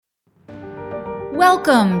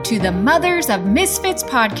Welcome to the Mothers of Misfits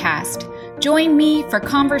podcast. Join me for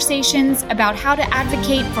conversations about how to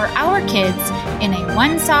advocate for our kids in a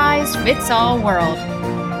one-size-fits-all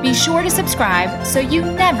world. Be sure to subscribe so you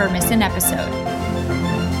never miss an episode.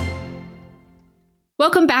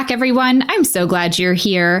 Welcome back, everyone. I'm so glad you're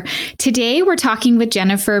here. Today, we're talking with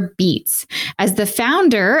Jennifer Beets. As the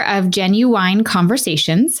founder of Genuine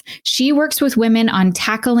Conversations, she works with women on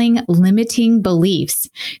tackling limiting beliefs.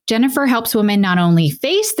 Jennifer helps women not only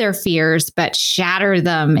face their fears, but shatter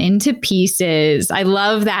them into pieces. I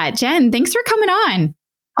love that. Jen, thanks for coming on.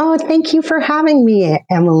 Oh, thank you for having me,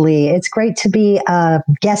 Emily. It's great to be a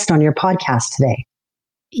guest on your podcast today.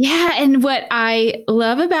 Yeah. And what I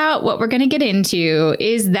love about what we're going to get into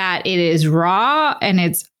is that it is raw and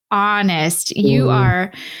it's honest. You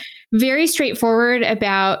are very straightforward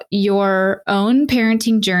about your own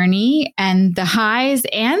parenting journey and the highs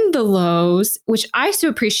and the lows, which I so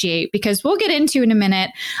appreciate because we'll get into in a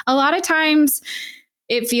minute. A lot of times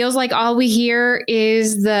it feels like all we hear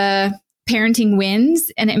is the parenting wins,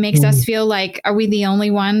 and it makes us feel like, are we the only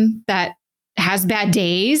one that has bad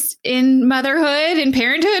days in motherhood and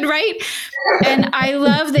parenthood, right? And I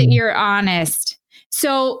love that you're honest.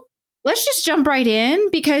 So let's just jump right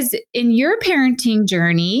in, because in your parenting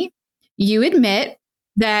journey, you admit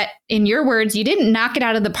that, in your words, you didn't knock it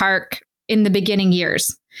out of the park in the beginning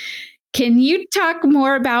years. Can you talk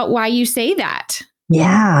more about why you say that?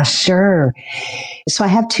 Yeah, sure. So I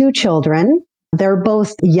have two children. They're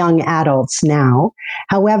both young adults now.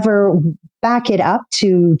 However, back it up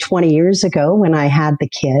to 20 years ago when I had the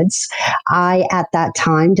kids, I, at that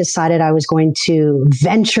time, decided I was going to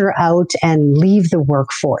venture out and leave the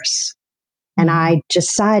workforce. And I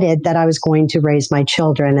decided that I was going to raise my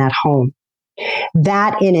children at home.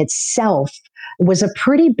 That in itself was a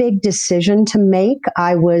pretty big decision to make.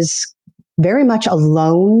 I was very much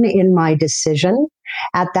alone in my decision.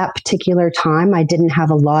 At that particular time, I didn't have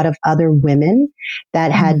a lot of other women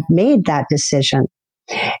that had made that decision.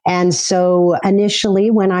 And so initially,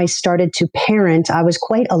 when I started to parent, I was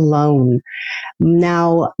quite alone.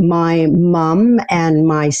 Now, my mom and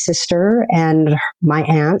my sister and my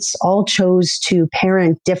aunts all chose to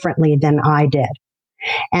parent differently than I did.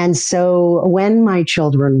 And so when my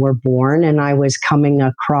children were born and I was coming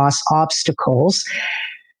across obstacles,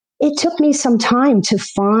 it took me some time to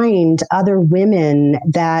find other women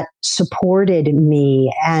that supported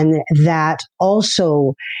me and that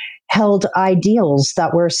also held ideals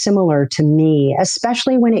that were similar to me,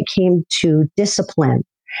 especially when it came to discipline,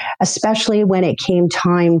 especially when it came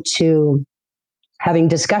time to having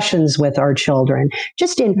discussions with our children,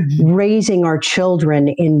 just in raising our children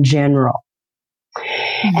in general.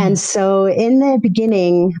 And so in the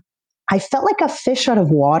beginning, I felt like a fish out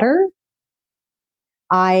of water.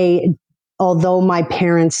 Although my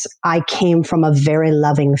parents, I came from a very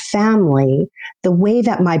loving family, the way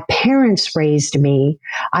that my parents raised me,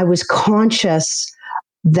 I was conscious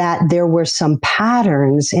that there were some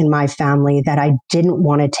patterns in my family that I didn't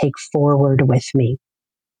want to take forward with me.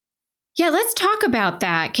 Yeah, let's talk about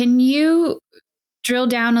that. Can you drill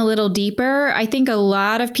down a little deeper? I think a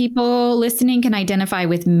lot of people listening can identify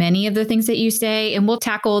with many of the things that you say, and we'll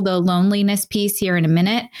tackle the loneliness piece here in a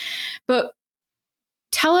minute. But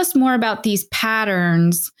tell us more about these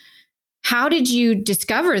patterns. How did you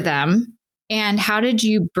discover them, and how did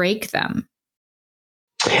you break them?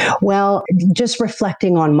 Well, just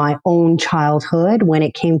reflecting on my own childhood when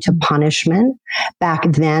it came to punishment, back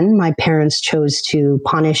then, my parents chose to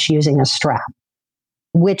punish using a strap,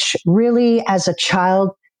 which really, as a child,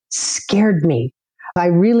 scared me. I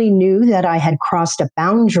really knew that I had crossed a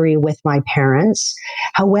boundary with my parents.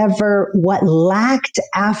 However, what lacked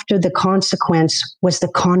after the consequence was the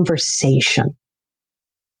conversation.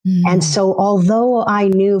 And so, although I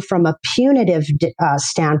knew from a punitive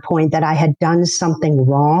standpoint that I had done something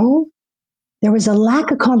wrong, there was a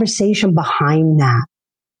lack of conversation behind that.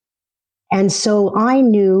 And so I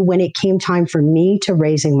knew when it came time for me to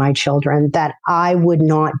raising my children that I would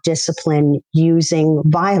not discipline using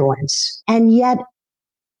violence. And yet,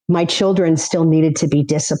 my children still needed to be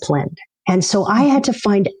disciplined. And so I had to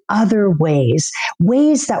find other ways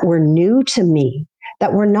that were new to me,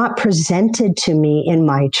 that were not presented to me in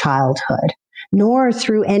my childhood, nor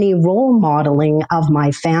through any role modeling of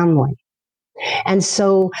my family. And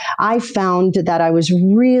so I found that I was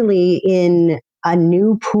really in a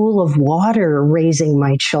new pool of water raising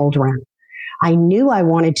my children. I knew I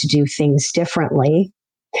wanted to do things differently.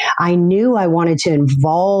 I knew I wanted to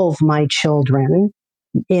involve my children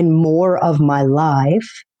in more of my life.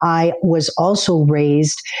 I was also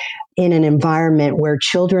raised in an environment where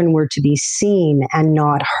children were to be seen and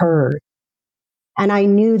not heard. And I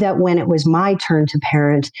knew that when it was my turn to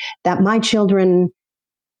parent, that my children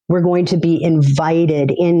were going to be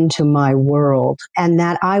invited into my world and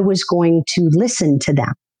that I was going to listen to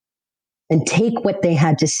them and take what they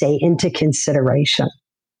had to say into consideration.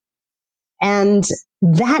 And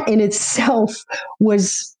that in itself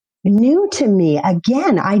was new to me.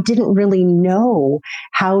 Again, I didn't really know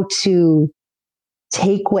how to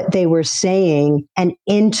take what they were saying and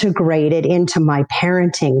integrate it into my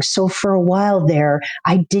parenting. So for a while there,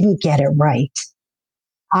 I didn't get it right.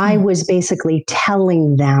 I was basically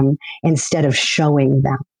telling them instead of showing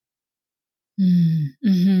them.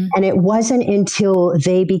 Mm-hmm. And it wasn't until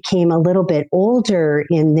they became a little bit older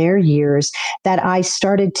in their years that I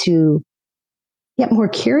started to get more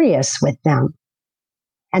curious with them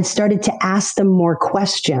and started to ask them more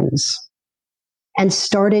questions and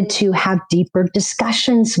started to have deeper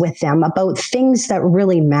discussions with them about things that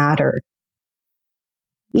really mattered.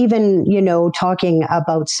 Even, talking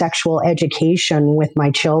about sexual education with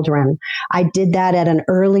my children, I did that at an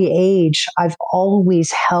early age. I've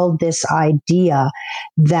always held this idea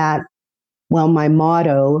that, my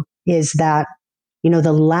motto is that,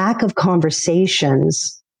 the lack of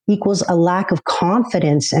conversations equals a lack of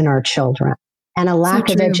confidence in our children and a lack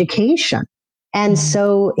of education. And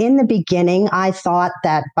so in the beginning, I thought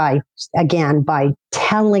that by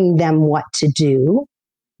telling them what to do,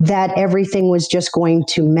 that everything was just going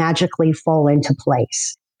to magically fall into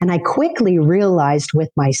place. And I quickly realized with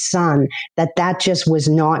my son that just was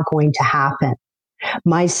not going to happen.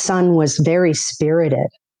 My son was very spirited,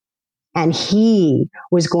 and he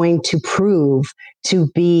was going to prove to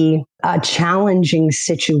be a challenging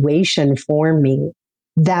situation for me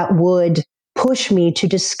that would push me to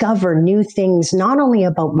discover new things, not only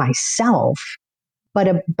about myself, but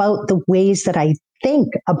about the ways that I think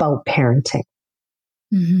about parenting.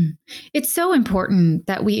 Mm-hmm. It's so important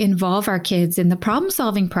that we involve our kids in the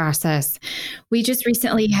problem-solving process. We just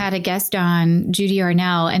recently had a guest on, Judy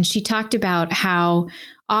Arnell, and she talked about how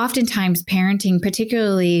oftentimes parenting,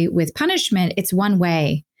 particularly with punishment, it's one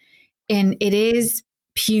way. And it is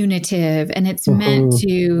punitive and it's meant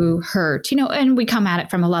to hurt, and we come at it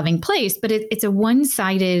from a loving place, but it's a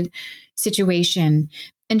one-sided situation.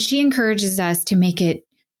 And she encourages us to make it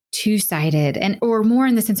two-sided, or more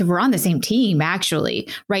in the sense of we're on the same team, actually,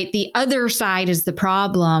 right? The other side is the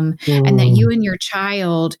problem, and that you and your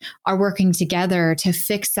child are working together to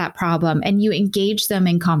fix that problem. And you engage them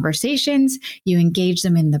in conversations, you engage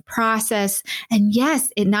them in the process. And yes,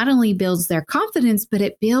 it not only builds their confidence, but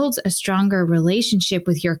it builds a stronger relationship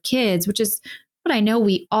with your kids, which is what I know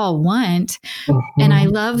we all want. And I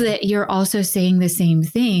love that you're also saying the same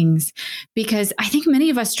things, because I think many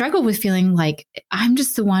of us struggle with feeling like I'm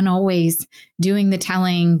just the one always doing the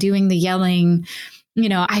telling, doing the yelling.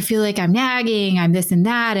 I feel like I'm nagging, I'm this and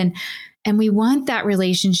that. And we want that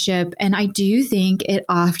relationship. And I do think it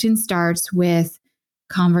often starts with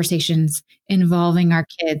conversations involving our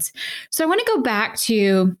kids. So I want to go back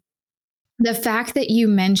to the fact that you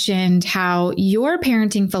mentioned how your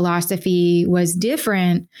parenting philosophy was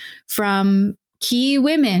different from key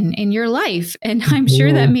women in your life. And I'm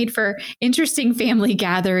sure that made for interesting family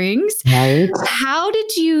gatherings. Right. How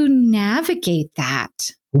did you navigate that?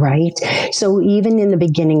 Right. So even in the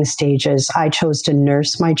beginning stages, I chose to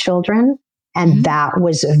nurse my children. And that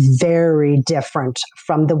was very different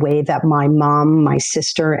from the way that my mom, my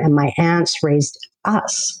sister, and my aunts raised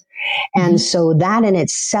us. And so that in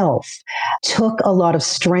itself took a lot of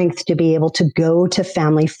strength to be able to go to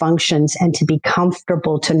family functions and to be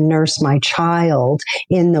comfortable to nurse my child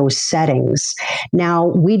in those settings. Now,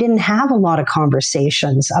 we didn't have a lot of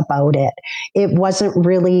conversations about it. It wasn't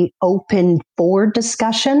really open for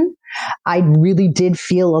discussion. I really did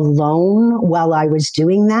feel alone while I was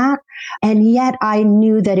doing that. And yet I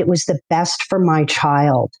knew that it was the best for my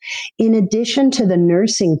child. In addition to the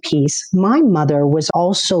nursing piece, my mother was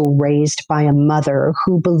also raised by a mother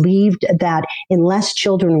who believed that unless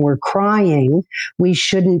children were crying, we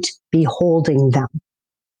shouldn't be holding them.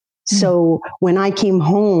 So when I came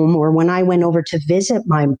home or when I went over to visit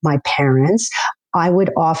my parents, I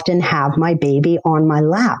would often have my baby on my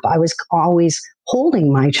lap. I was always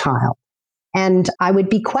holding my child. And I would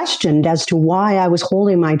be questioned as to why I was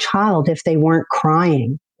holding my child if they weren't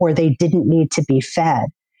crying or they didn't need to be fed.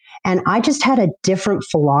 And I just had a different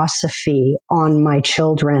philosophy on my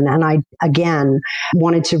children. And I, again,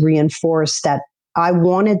 wanted to reinforce that I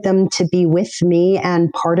wanted them to be with me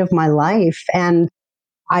and part of my life. And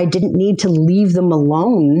I didn't need to leave them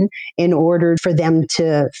alone in order for them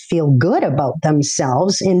to feel good about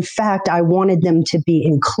themselves. In fact, I wanted them to be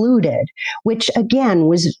included, which again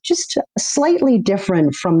was just slightly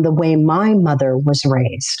different from the way my mother was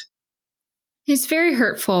raised. It's very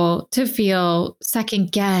hurtful to feel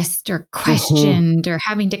second guessed or questioned or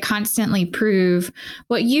having to constantly prove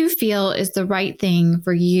what you feel is the right thing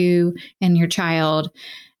for you and your child,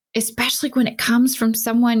 especially when it comes from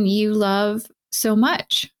someone you love so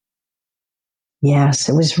much. Yes,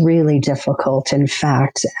 it was really difficult. In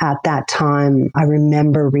fact, at that time, I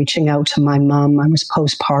remember reaching out to my mom. I was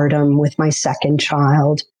postpartum with my second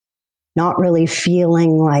child, not really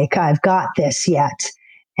feeling like I've got this yet.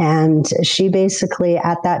 And she basically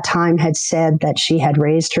at that time had said that she had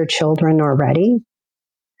raised her children already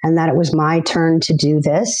and that it was my turn to do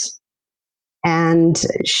this. And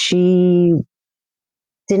she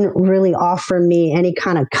didn't really offer me any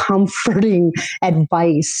kind of comforting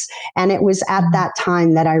advice. And it was at that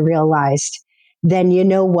time that I realized, then you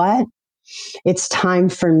know what? It's time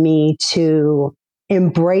for me to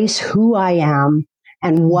embrace who I am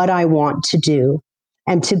and what I want to do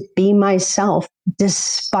and to be myself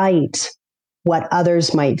despite what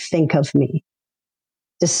others might think of me,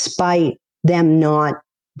 despite them not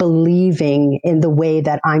believing in the way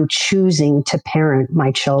that I'm choosing to parent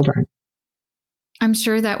my children. I'm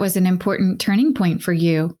sure that was an important turning point for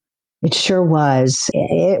you. It sure was.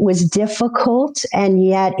 It was difficult, and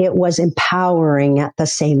yet it was empowering at the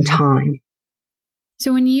same time.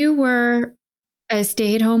 So when you were a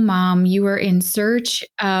stay-at-home mom, you were in search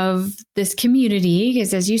of this community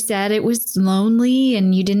because, as you said, it was lonely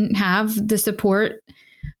and you didn't have the support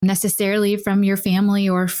necessarily from your family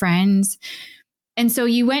or friends. And so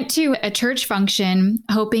you went to a church function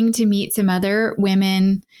hoping to meet some other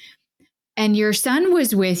women, and your son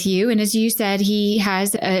was with you. And as you said, he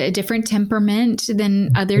has a different temperament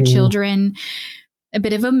than other children, a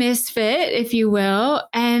bit of a misfit, if you will.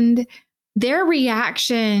 And their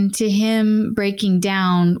reaction to him breaking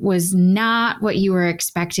down was not what you were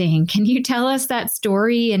expecting. Can you tell us that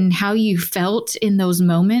story and how you felt in those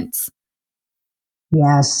moments?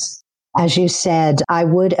 Yes. As you said, I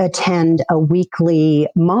would attend a weekly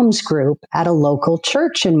mom's group at a local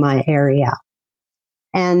church in my area.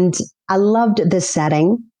 And I loved the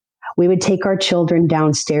setting. We would take our children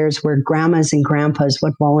downstairs where grandmas and grandpas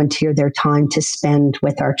would volunteer their time to spend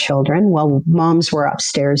with our children while moms were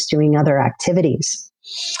upstairs doing other activities.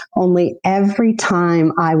 Only every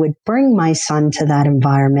time I would bring my son to that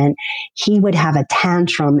environment, he would have a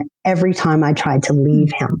tantrum every time I tried to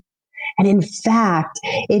leave him. And in fact,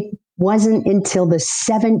 it wasn't until the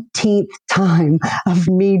 17th time of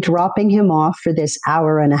me dropping him off for this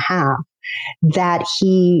hour and a half that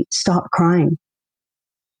he stopped crying.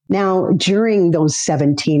 Now, during those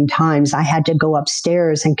 17 times, I had to go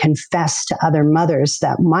upstairs and confess to other mothers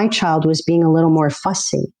that my child was being a little more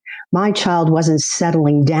fussy. My child wasn't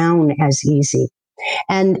settling down as easy.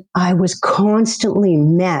 And I was constantly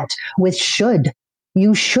met with should.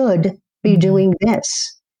 You should be doing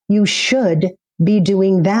this. You should be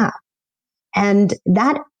doing that. And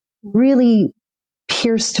that really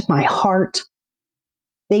pierced my heart.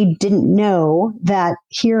 They didn't know that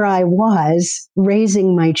here I was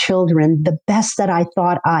raising my children the best that I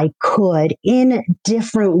thought I could in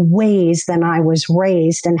different ways than I was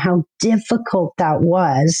raised, and how difficult that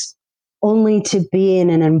was, only to be in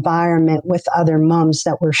an environment with other moms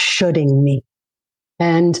that were shoulding me.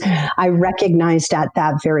 And I recognized at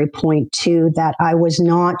that very point too that I was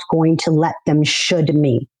not going to let them should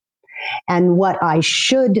me. And what I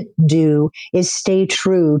should do is stay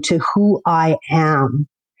true to who I am.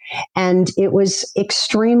 And it was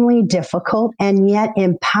extremely difficult and yet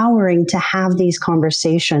empowering to have these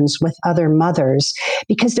conversations with other mothers,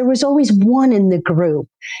 because there was always one in the group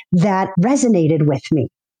that resonated with me.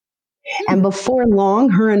 And before long,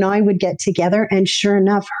 her and I would get together, and sure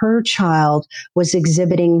enough, her child was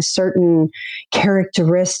exhibiting certain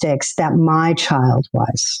characteristics that my child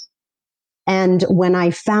was. And when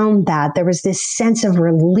I found that, there was this sense of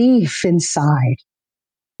relief inside.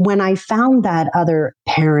 When I found that other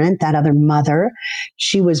parent, that other mother,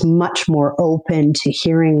 she was much more open to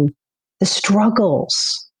hearing the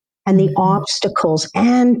struggles and the obstacles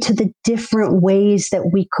and to the different ways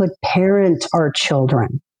that we could parent our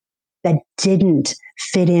children that didn't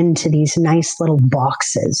fit into these nice little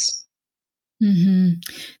boxes.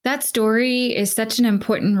 That story is such an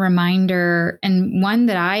important reminder, and one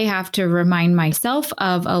that I have to remind myself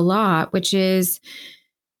of a lot, which is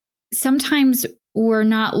sometimes we're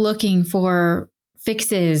not looking for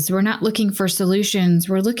fixes. We're not looking for solutions.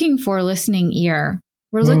 We're looking for a listening ear.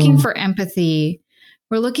 We're looking for empathy.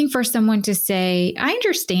 We're looking for someone to say, I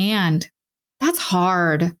understand. That's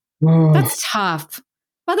hard. That's tough.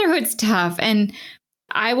 Motherhood's tough. And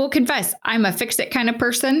I will confess, I'm a fix it kind of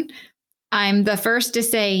person. I'm the first to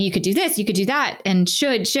say, you could do this, you could do that, and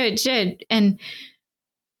should. And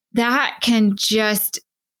that can just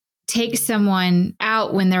take someone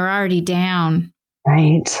out when they're already down.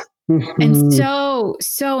 Right. And Mm-hmm.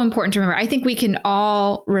 so important to remember. I think we can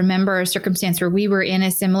all remember a circumstance where we were in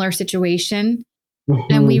a similar situation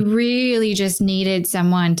and we Mm-hmm. really just needed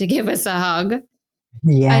someone to give us a hug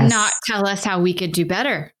and not Yes. tell us how we could do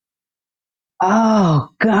better. Oh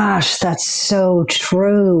gosh, that's so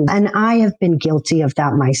true. And I have been guilty of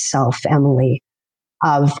that myself, Emily,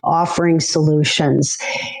 of offering solutions.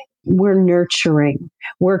 We're nurturing,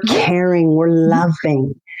 we're Mhm. caring, we're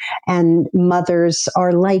loving. And mothers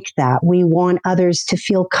are like that. We want others to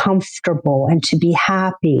feel comfortable and to be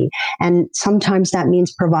happy. And sometimes that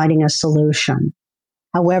means providing a solution.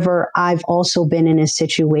 However, I've also been in a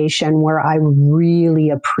situation where I really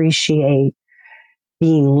appreciate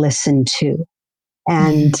being listened to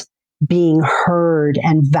and being heard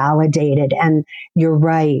and validated. And you're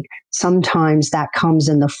right. Sometimes that comes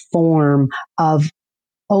in the form of,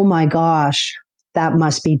 oh my gosh, that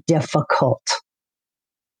must be difficult.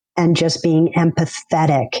 And just being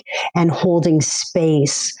empathetic and holding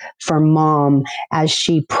space for mom as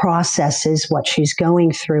she processes what she's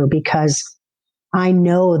going through. Because I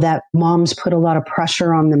know that moms put a lot of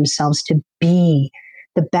pressure on themselves to be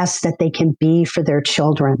the best that they can be for their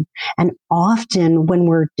children. And often when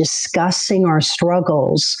we're discussing our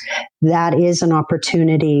struggles, that is an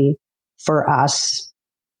opportunity for us.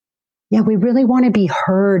 Yeah, we really want to be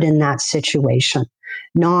heard in that situation,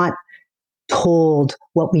 not told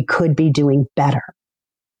what we could be doing better.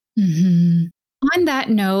 Mm-hmm. On that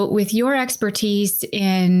note, with your expertise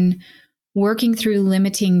in working through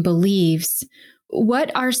limiting beliefs,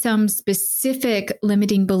 what are some specific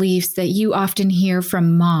limiting beliefs that you often hear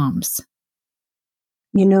from moms?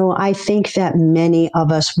 You know, I think that many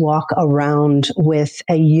of us walk around with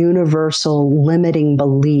a universal limiting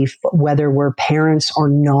belief, whether we're parents or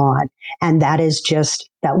not. And that is just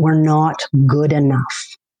that we're not good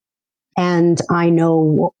enough. And I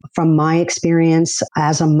know from my experience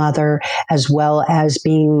as a mother, as well as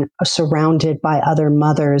being surrounded by other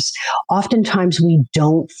mothers, oftentimes we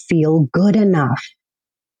don't feel good enough.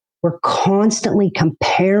 We're constantly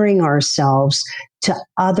comparing ourselves to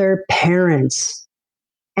other parents.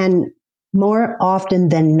 And more often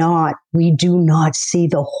than not, we do not see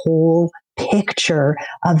the whole picture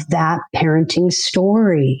of that parenting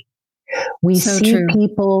story. We So see true.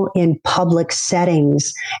 people in public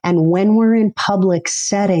settings. And when we're in public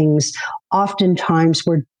settings, oftentimes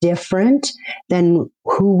we're different than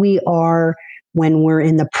who we are when we're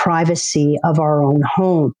in the privacy of our own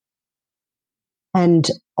home. And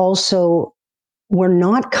also, we're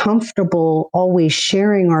not comfortable always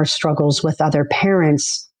sharing our struggles with other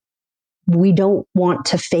parents. We don't want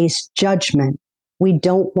to face judgment. We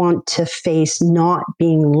don't want to face not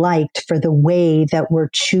being liked for the way that we're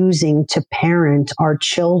choosing to parent our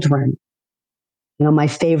children. You know, my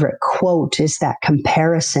favorite quote is that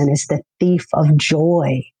comparison is the thief of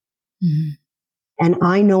joy. Mm-hmm. And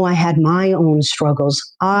I know I had my own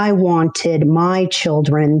struggles. I wanted my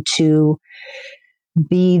children to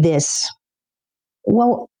be this.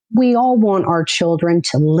 Well, we all want our children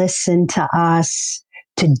to listen to us,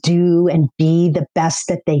 to do and be the best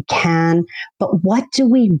that they can. But what do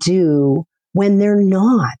we do when they're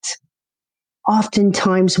not?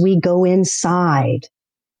 Oftentimes we go inside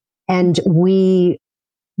and we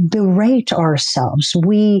berate ourselves.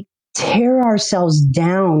 We tear ourselves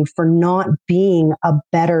down for not being a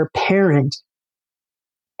better parent.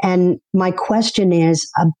 And my question is,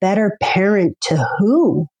 a better parent to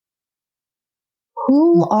who?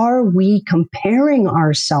 Who are we comparing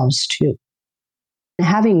ourselves to?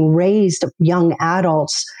 Having raised young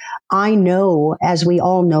adults, I know, as we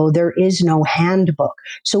all know, there is no handbook.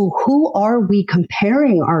 So who are we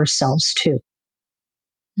comparing ourselves to?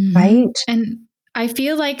 Mm-hmm. Right? And I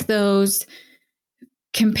feel like those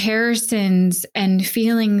comparisons and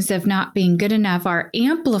feelings of not being good enough are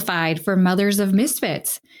amplified for mothers of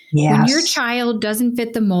misfits. Yes. When your child doesn't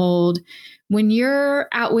fit the mold, when you're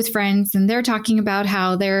out with friends and they're talking about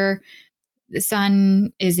how their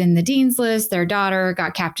son is in the dean's list, their daughter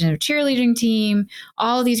got captain of a cheerleading team,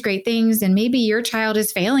 all these great things, and maybe your child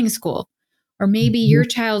is failing school, or maybe your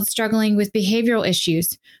child's struggling with behavioral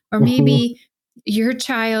issues, or maybe your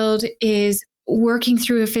child is working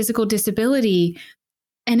through a physical disability.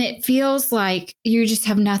 And it feels like you just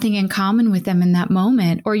have nothing in common with them in that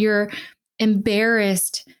moment, or you're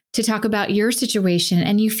embarrassed to talk about your situation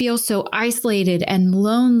and you feel so isolated and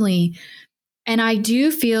lonely. And I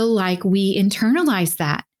do feel like we internalize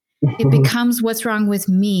that. It becomes, what's wrong with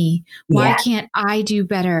me? Why can't I do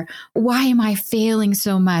better? Why am I failing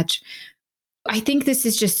so much? I think this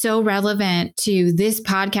is just so relevant to this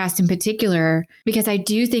podcast in particular, because I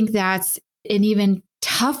do think that's an even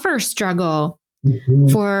tougher struggle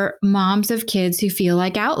for moms of kids who feel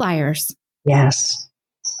like outliers. Yes.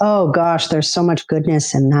 Oh gosh, there's so much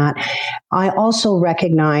goodness in that. I also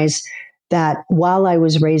recognize that while I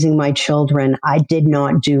was raising my children, I did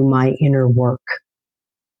not do my inner work.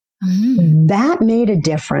 That made a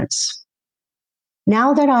difference.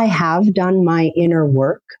 Now that I have done my inner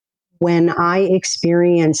work, when I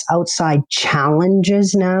experience outside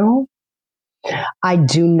challenges now, I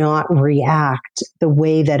do not react the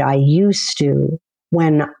way that I used to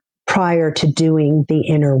when prior to doing the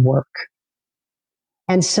inner work.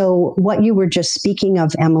 And so, what you were just speaking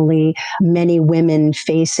of, Emily, many women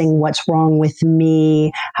facing what's wrong with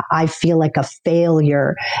me, I feel like a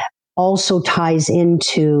failure, also ties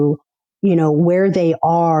into, where they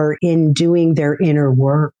are in doing their inner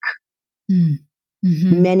work.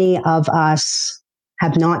 Mm-hmm. Many of us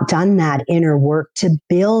have not done that inner work to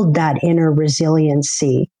build that inner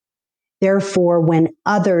resiliency. Therefore, when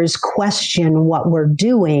others question what we're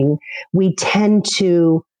doing, we tend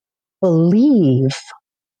to believe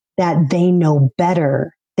that they know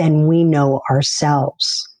better than we know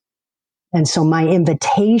ourselves. And so my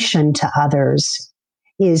invitation to others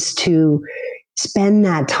is to spend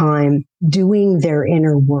that time doing their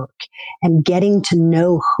inner work and getting to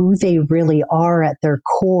know who they really are at their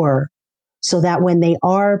core, so that when they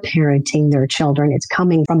are parenting their children, it's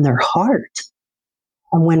coming from their heart.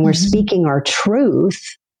 And when we're speaking our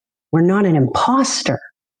truth, we're not an imposter.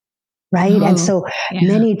 Right. And so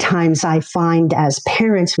many times I find as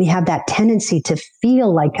parents, we have that tendency to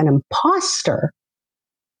feel like an imposter.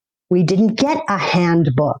 We didn't get a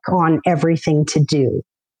handbook on everything to do.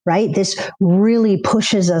 Right. This really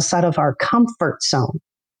pushes us out of our comfort zone.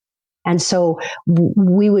 And so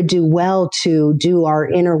we would do well to do our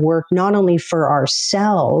inner work, not only for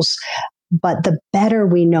ourselves, but the better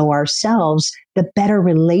we know ourselves, the better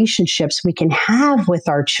relationships we can have with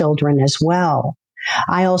our children as well.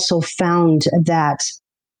 I also found that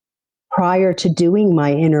prior to doing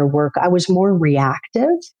my inner work, I was more reactive.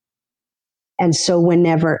 And so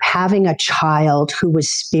whenever having a child who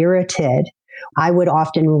was spirited, I would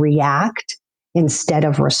often react instead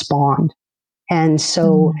of respond. And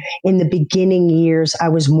so in the beginning years, I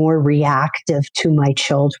was more reactive to my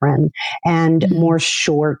children and more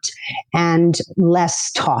short and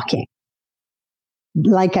less talking.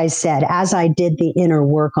 Like I said, as I did the inner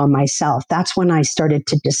work on myself, that's when I started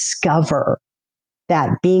to discover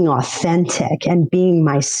that being authentic and being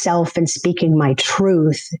myself and speaking my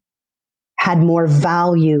truth had more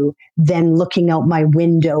value than looking out my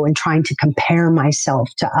window and trying to compare myself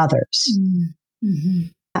to others. Mm-hmm.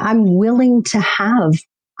 I'm willing to have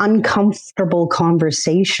uncomfortable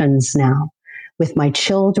conversations now with my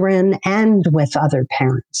children and with other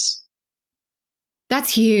parents. That's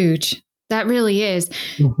huge. That really is.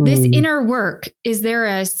 Mm-hmm. This inner work, is there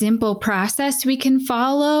a simple process we can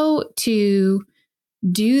follow to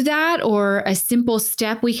do that, or a simple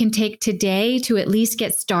step we can take today to at least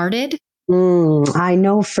get started? I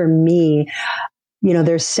know for me,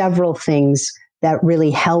 there's several things that really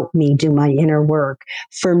helped me do my inner work.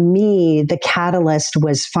 For me, the catalyst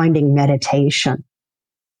was finding meditation.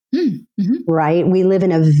 Mm-hmm. Right? We live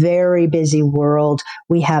in a very busy world.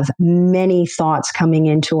 We have many thoughts coming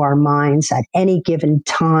into our minds at any given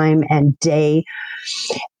time and day.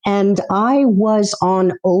 And I was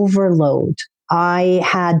on overload. I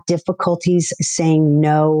had difficulties saying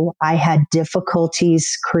no. I had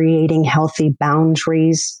difficulties creating healthy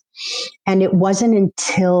boundaries. And it wasn't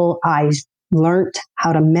until I learned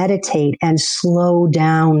how to meditate and slow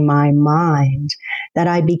down my mind that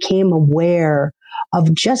I became aware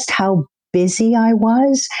of just how busy I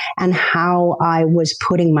was and how I was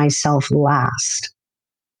putting myself last.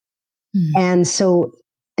 And so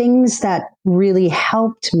things that really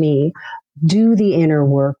helped me do the inner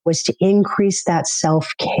work was to increase that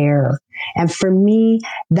self-care. And for me,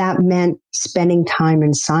 that meant spending time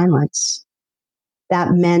in silence.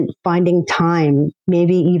 That meant finding time,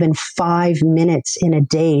 maybe even 5 minutes in a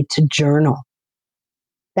day, to journal.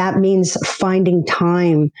 That means finding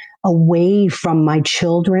time away from my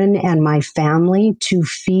children and my family to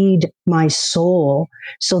feed my soul,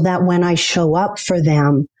 so that when I show up for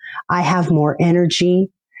them, I have more energy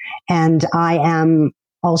and I am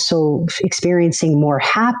also experiencing more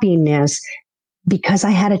happiness because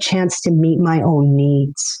I had a chance to meet my own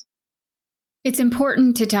needs. It's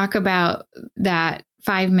important to talk about that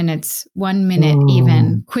 5 minutes, 1 minute,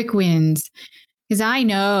 even quick wins. Because I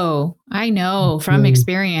know from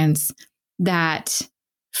experience that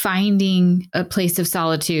finding a place of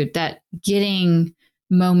solitude, that getting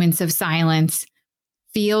moments of silence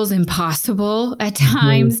feels impossible at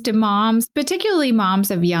times to moms, particularly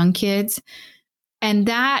moms of young kids. And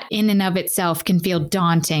that in and of itself can feel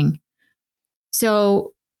daunting.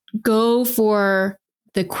 So go for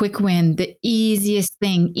the quick win, the easiest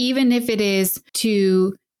thing, even if it is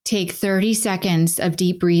to take 30 seconds of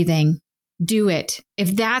deep breathing. Do it.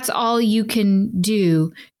 If that's all you can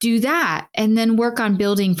do that and then work on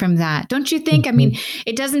building from that. Don't you think? I mean,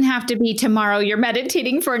 it doesn't have to be tomorrow you're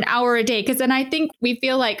meditating for an hour a day, because then I think we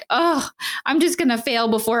feel like, oh, I'm just going to fail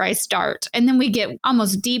before I start. And then we get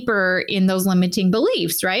almost deeper in those limiting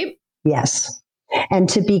beliefs, right? Yes. And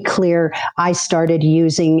to be clear, I started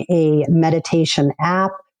using a meditation app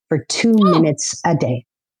for 2 minutes a day.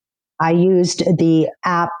 I used the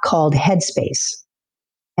app called Headspace.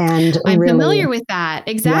 And I'm familiar with that.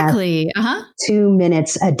 Exactly. Yes, 2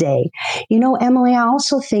 minutes a day. You know, Emily, I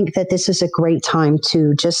also think that this is a great time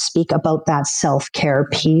to just speak about that self-care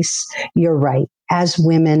piece. You're right. As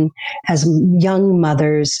women, as young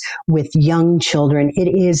mothers with young children, it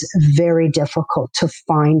is very difficult to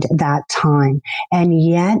find that time. And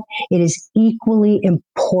yet it is equally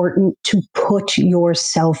important to put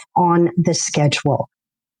yourself on the schedule.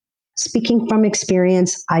 Speaking from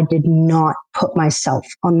experience, I did not put myself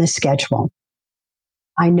on the schedule.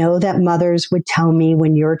 I know that mothers would tell me,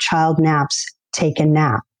 when your child naps, take a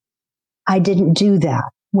nap. I didn't do that.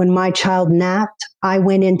 When my child napped, I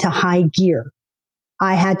went into high gear.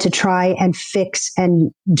 I had to try and fix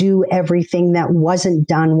and do everything that wasn't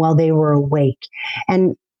done while they were awake.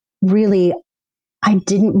 And really, I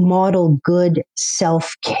didn't model good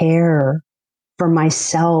self-care for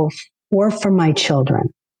myself or for my children.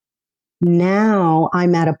 Now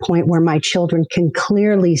I'm at a point where my children can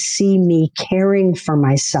clearly see me caring for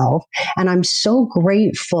myself. And I'm so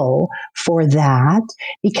grateful for that,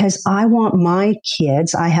 because I want my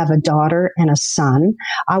kids, I have a daughter and a son,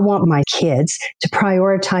 I want my kids to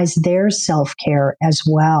prioritize their self-care as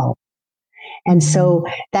well. And so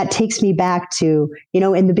that takes me back to,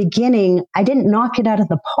 in the beginning, I didn't knock it out of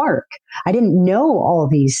the park. I didn't know all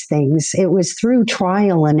these things. It was through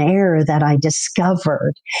trial and error that I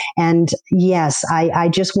discovered. And yes, I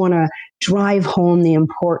just want to drive home the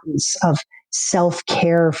importance of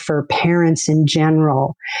self-care for parents in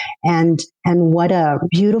general. And what a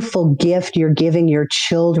beautiful gift you're giving your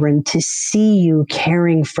children to see you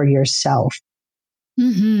caring for yourself.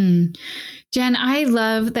 Mm-hmm. Jen, I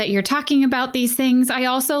love that you're talking about these things. I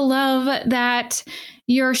also love that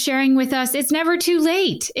you're sharing with us it's never too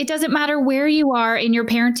late. It doesn't matter where you are in your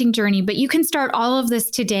parenting journey, but you can start all of this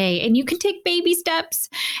today, and you can take baby steps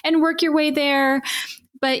and work your way there.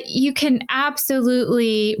 But you can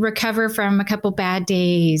absolutely recover from a couple bad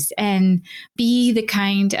days and be the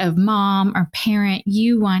kind of mom or parent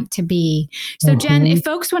you want to be. So, Jen, if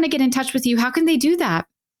folks want to get in touch with you, how can they do that?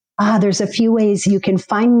 There's a few ways. You can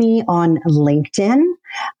find me on LinkedIn.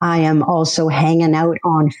 I am also hanging out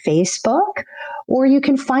on Facebook, or you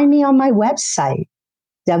can find me on my website,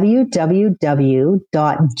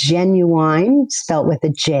 www.genuine, spelt with a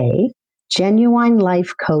J,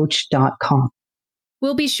 genuinelifecoach.com.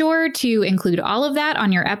 We'll be sure to include all of that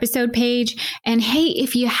on your episode page. And hey,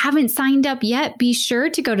 if you haven't signed up yet, be sure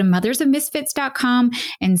to go to mothersofmisfits.com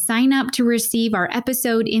and sign up to receive our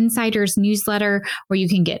episode insiders newsletter, where you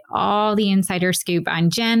can get all the insider scoop on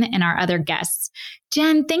Jen and our other guests.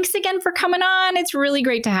 Jen, thanks again for coming on. It's really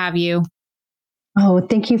great to have you. Oh,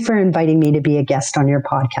 thank you for inviting me to be a guest on your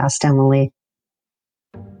podcast, Emily.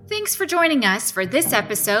 Thanks for joining us for this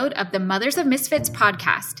episode of the Mothers of Misfits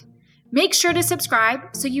podcast. Make sure to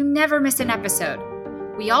subscribe so you never miss an episode.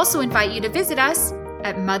 We also invite you to visit us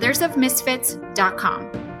at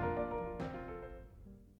mothersofmisfits.com.